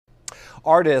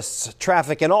Artists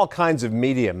traffic in all kinds of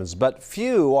mediums, but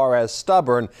few are as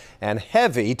stubborn and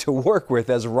heavy to work with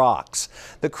as rocks.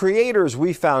 The creators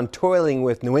we found toiling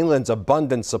with New England's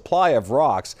abundant supply of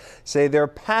rocks say their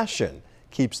passion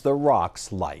keeps the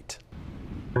rocks light.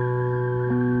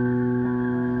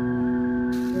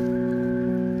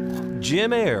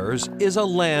 Jim Ayers is a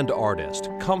land artist,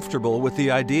 comfortable with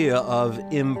the idea of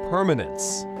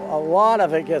impermanence. A lot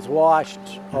of it gets washed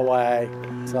away,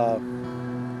 so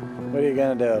what are you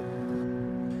going to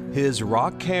do? His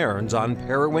rock cairns on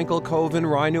Periwinkle Cove in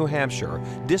Rye, New Hampshire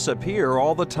disappear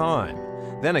all the time.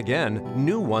 Then again,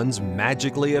 new ones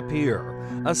magically appear.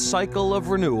 A cycle of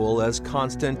renewal as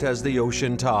constant as the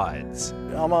ocean tides.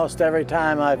 Almost every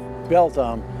time I've built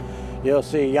them, you'll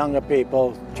see younger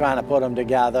people trying to put them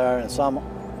together, and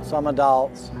some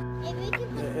adults.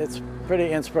 It's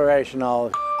pretty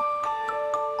inspirational.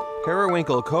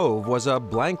 Periwinkle Cove was a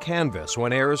blank canvas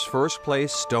when Ayers first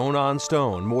placed stone on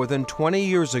stone more than 20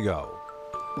 years ago.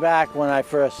 Back when I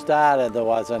first started, there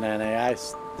wasn't any. I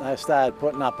started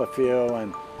putting up a few,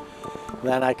 and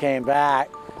then I came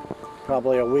back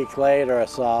probably a week later or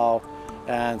so,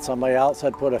 and somebody else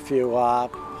had put a few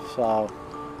up. So,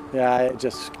 yeah, it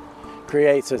just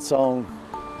creates its own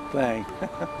thing.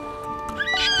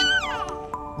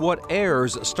 What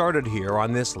Ayers started here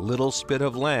on this little spit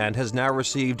of land has now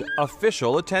received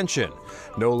official attention.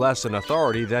 No less an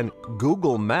authority than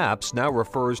Google Maps now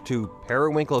refers to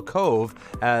Periwinkle Cove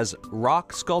as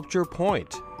Rock Sculpture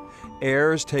Point.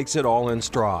 Ayers takes it all in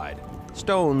stride.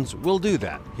 Stones will do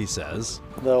that, he says.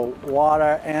 The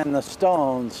water and the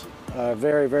stones are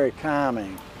very, very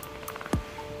calming.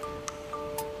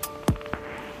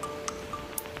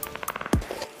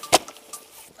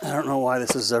 I don't know why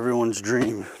this is everyone's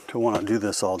dream to want to do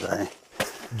this all day.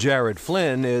 Jared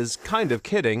Flynn is kind of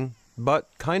kidding, but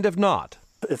kind of not.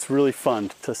 It's really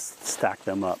fun to stack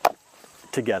them up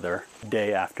together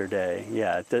day after day.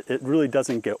 Yeah, it really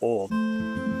doesn't get old.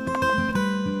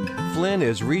 Flynn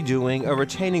is redoing a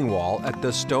retaining wall at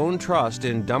the Stone Trust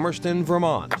in Dummerston,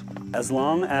 Vermont. As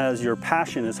long as your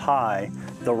passion is high,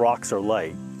 the rocks are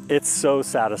light. It's so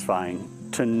satisfying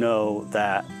to know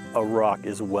that a rock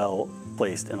is well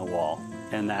placed in a wall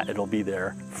and that it'll be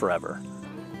there forever.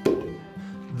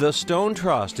 The Stone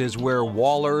Trust is where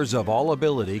wallers of all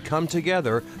ability come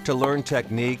together to learn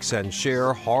techniques and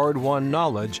share hard-won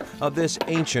knowledge of this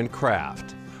ancient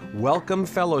craft. Welcome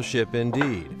fellowship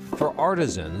indeed for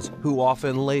artisans who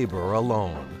often labor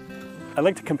alone. I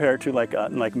like to compare it to like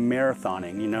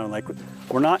marathoning, you know, like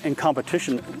we're not in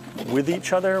competition with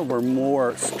each other, we're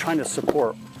more trying to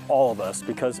support all of us,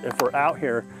 because if we're out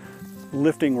here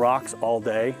lifting rocks all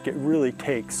day, it really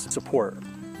takes support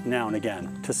now and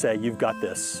again to say, you've got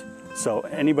this. So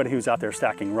anybody who's out there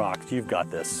stacking rocks, you've got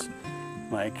this.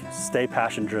 Like, stay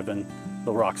passion driven,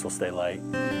 the rocks will stay light.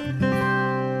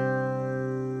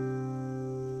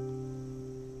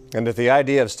 And if the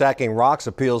idea of stacking rocks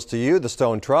appeals to you, the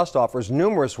Stone Trust offers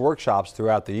numerous workshops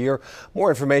throughout the year. More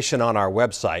information on our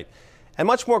website. And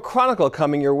much more Chronicle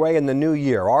coming your way in the new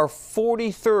year, our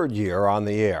 43rd year on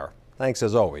the air. Thanks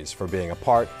as always for being a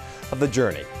part of the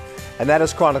journey. And that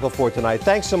is Chronicle for tonight.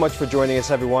 Thanks so much for joining us,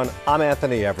 everyone. I'm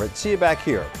Anthony Everett. See you back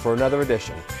here for another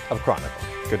edition of Chronicle.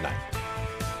 Good night.